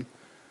same thing.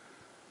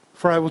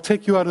 For I will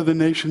take you out of the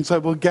nations, I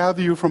will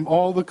gather you from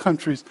all the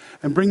countries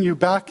and bring you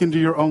back into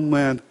your own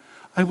land.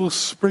 I will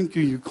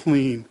sprinkle you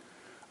clean.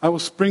 I will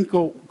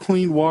sprinkle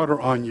clean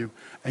water on you,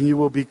 and you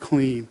will be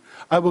clean.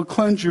 I will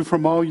cleanse you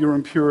from all your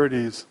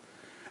impurities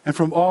and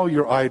from all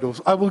your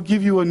idols. I will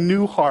give you a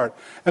new heart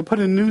and put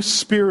a new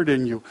spirit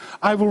in you.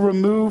 I will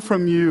remove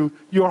from you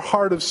your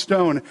heart of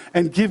stone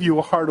and give you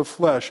a heart of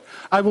flesh.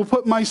 I will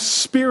put my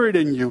spirit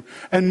in you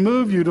and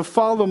move you to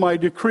follow my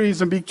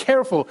decrees and be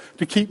careful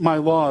to keep my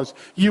laws.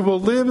 You will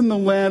live in the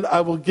land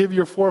I will give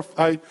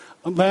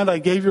land I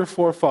gave your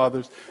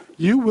forefathers.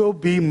 You will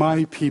be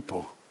my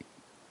people.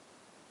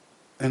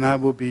 And I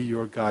will be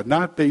your God.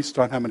 Not based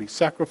on how many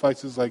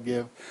sacrifices I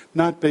give.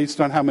 Not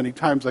based on how many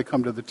times I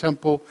come to the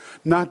temple.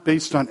 Not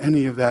based on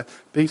any of that.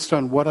 Based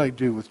on what I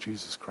do with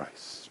Jesus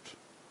Christ.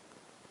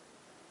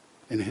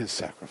 In his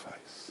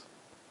sacrifice.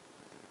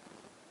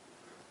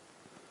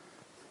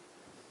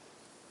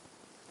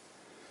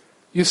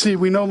 You see,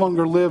 we no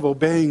longer live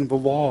obeying the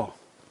law.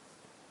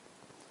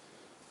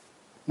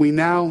 We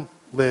now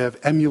live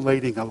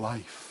emulating a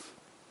life.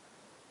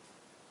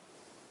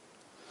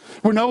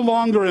 We're no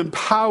longer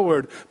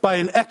empowered by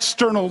an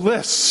external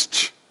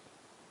list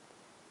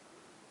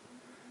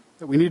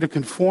that we need to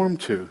conform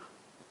to.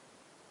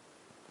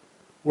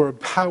 We're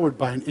empowered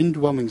by an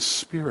indwelling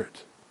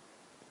spirit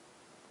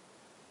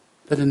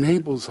that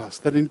enables us,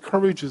 that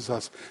encourages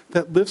us,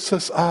 that lifts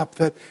us up,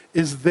 that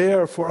is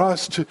there for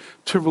us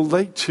to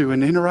relate to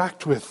and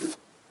interact with.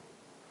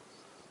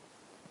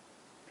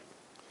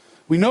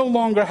 We no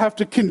longer have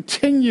to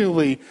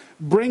continually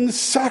bring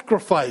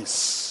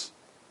sacrifice.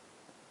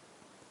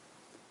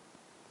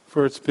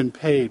 For it's been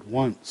paid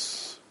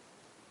once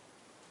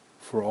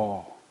for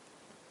all.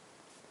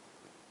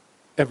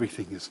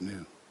 Everything is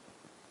new.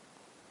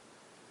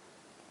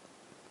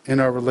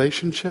 And our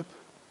relationship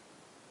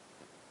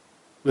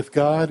with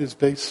God is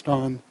based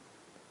on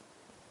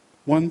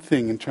one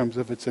thing in terms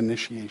of its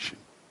initiation.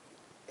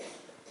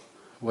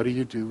 What do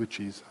you do with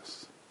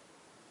Jesus?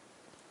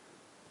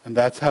 And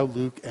that's how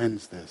Luke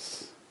ends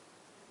this.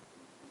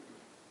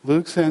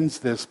 Luke ends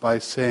this by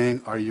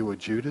saying, are you a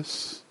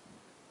Judas?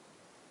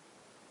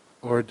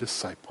 Or a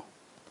disciple?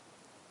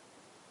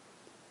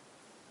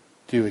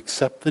 Do you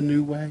accept the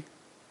new way?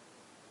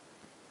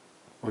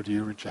 Or do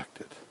you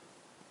reject it?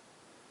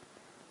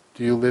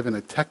 Do you live in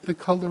a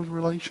technicolor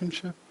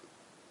relationship?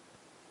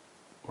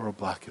 Or a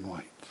black and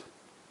white?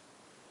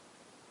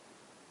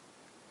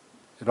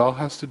 It all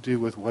has to do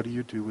with what do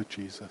you do with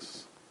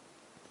Jesus.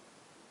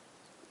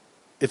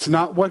 It's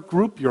not what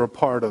group you're a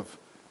part of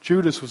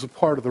Judas was a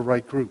part of the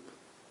right group.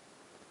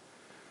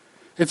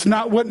 It's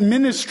not what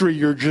ministry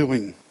you're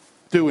doing.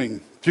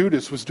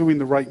 Judas was doing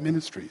the right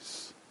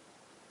ministries.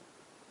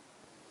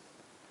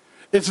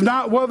 It's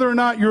not whether or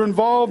not you're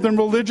involved in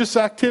religious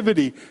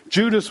activity.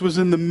 Judas was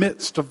in the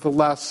midst of the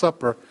Last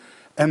Supper,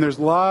 and there's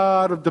a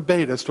lot of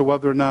debate as to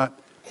whether or not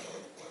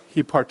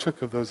he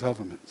partook of those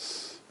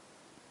elements.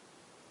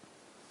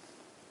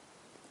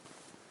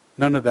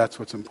 None of that's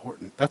what's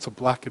important. That's a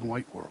black and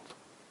white world.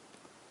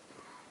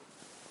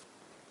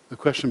 The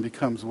question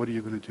becomes, what are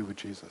you going to do with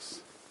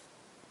Jesus?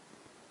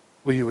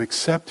 Will you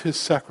accept his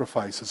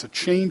sacrifice as a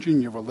change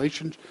in your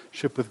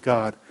relationship with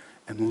God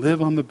and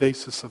live on the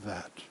basis of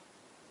that?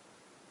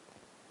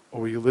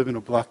 Or will you live in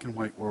a black and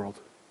white world,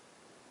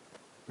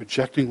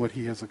 rejecting what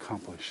he has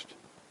accomplished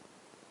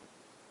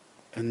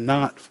and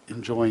not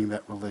enjoying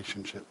that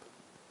relationship,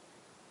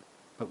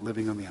 but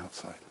living on the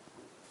outside?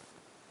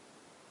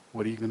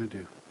 What are you going to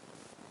do?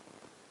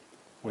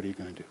 What are you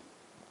going to do?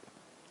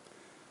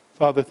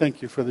 Father,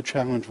 thank you for the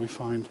challenge we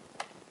find.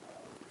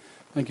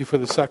 Thank you for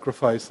the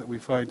sacrifice that we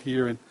find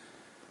here and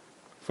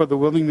for the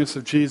willingness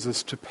of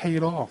Jesus to pay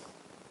it all.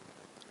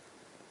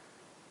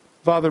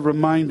 Father,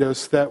 remind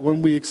us that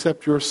when we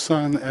accept your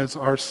Son as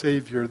our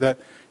Savior, that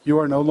you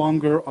are no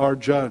longer our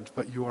judge,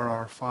 but you are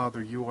our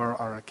Father. You are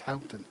our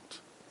accountant.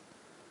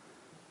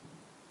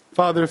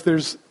 Father, if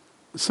there's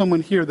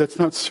someone here that's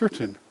not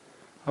certain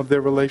of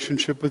their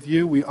relationship with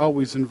you, we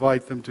always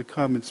invite them to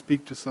come and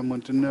speak to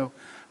someone to know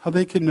how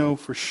they can know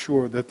for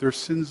sure that their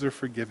sins are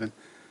forgiven,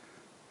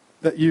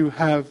 that you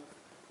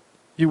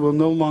will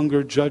no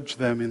longer judge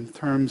them in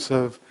terms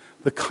of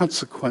the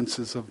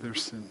consequences of their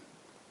sin.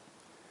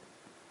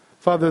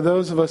 Father,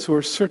 those of us who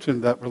are certain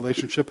of that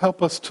relationship,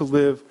 help us to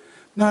live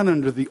not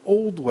under the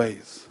old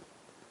ways,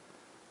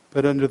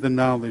 but under the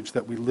knowledge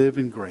that we live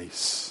in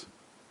grace.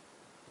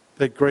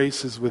 That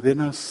grace is within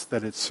us,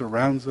 that it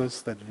surrounds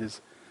us, that it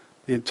is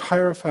the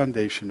entire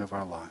foundation of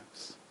our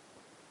lives.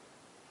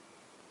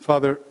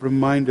 Father,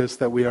 remind us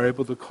that we are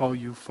able to call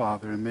you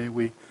Father, and may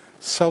we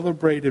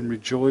celebrate and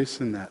rejoice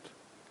in that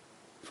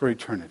for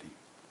eternity.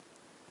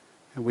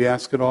 And we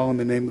ask it all in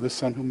the name of the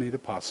Son who made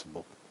it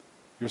possible,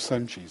 your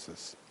Son,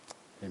 Jesus.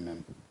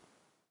 Amen.